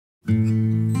You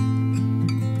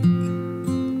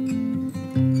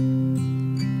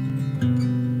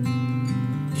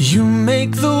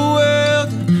make the world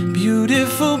a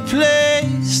beautiful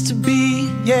place to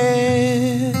be,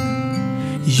 yeah.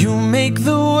 You make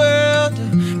the world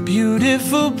a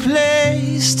beautiful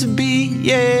place to be,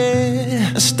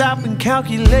 yeah. Stop and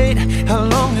calculate how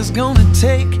long it's gonna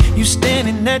take. You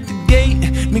standing at the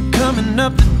gate, me coming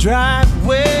up the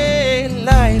driveway.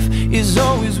 Life is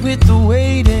always with the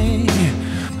waiting,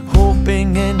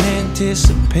 hoping and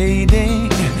anticipating.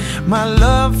 My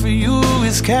love for you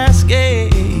is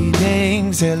cascading.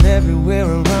 Till everywhere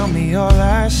around me all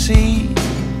I see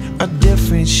are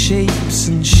different shapes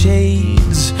and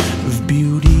shades of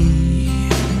beauty.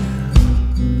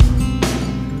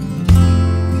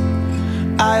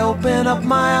 I open up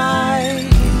my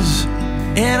eyes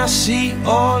and I see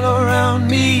all around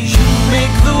me. You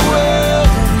make the world a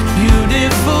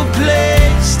beautiful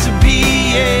place to be,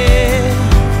 yeah.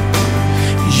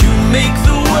 You make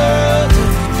the world a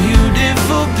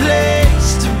beautiful place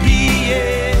to be,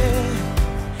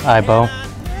 yeah. I, Beau,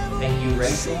 Take you,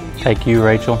 Rachel, take you,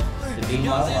 Rachel, to be my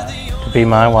wife, to be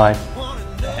my wife,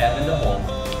 to have and to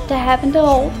hold, to have and to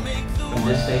hold, from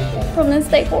this day forward, from this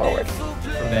day forward,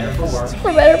 for better for worse,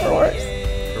 for better for worse,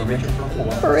 for richer for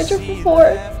poor, for richer for poor,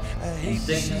 in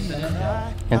sickness and in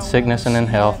health, in sickness and in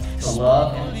health, to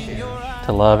love and to cherish,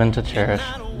 to love and to cherish,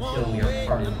 until we are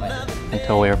parted by death.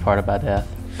 until we are parted by death.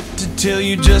 To tell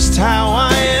you just how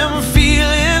I am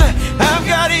feeling, I've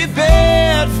got it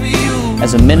bad for you.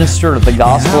 As a minister of the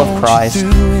gospel of Christ,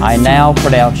 I now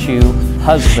pronounce you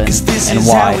husband and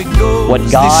wife. What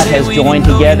God has joined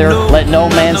together, let no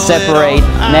man separate.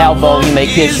 Now, Beau, you may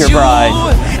kiss your bride.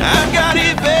 I've got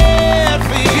it bad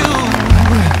for you,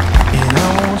 and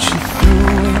I want you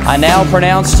through. I now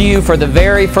pronounce to you for the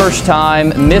very first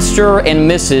time, Mr. and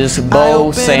Mrs.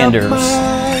 Beau Sanders.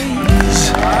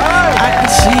 I can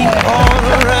see all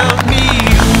around me.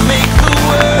 You make the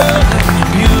world a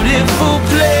beautiful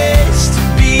place to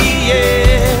be,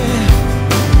 yeah.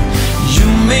 You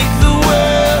make the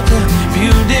world a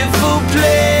beautiful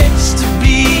place to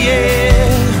be,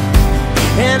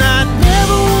 yeah. And I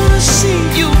never want to see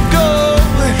you go.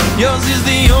 Yours is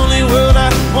the only world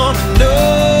I want to know.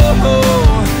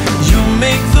 You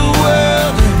make the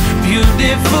world a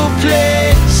beautiful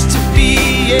place to be,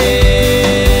 yeah.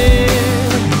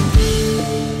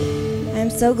 I'm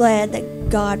so glad that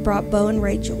God brought Beau and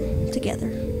Rachel together,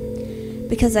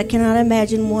 because I cannot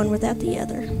imagine one without the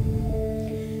other.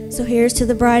 So here's to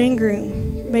the bride and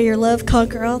groom. May your love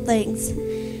conquer all things,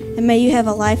 and may you have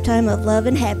a lifetime of love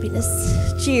and happiness.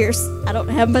 Cheers. I don't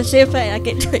have my champagne, I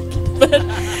can't drink it, but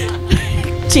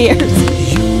cheers.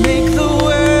 You make the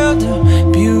world a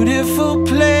beautiful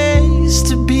place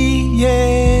to be,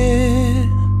 yeah.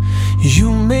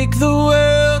 You make the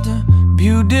world a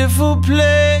beautiful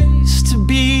place to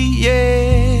be,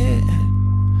 yeah.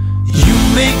 You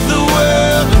make the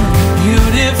world a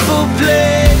beautiful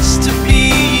place to be,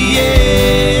 yeah.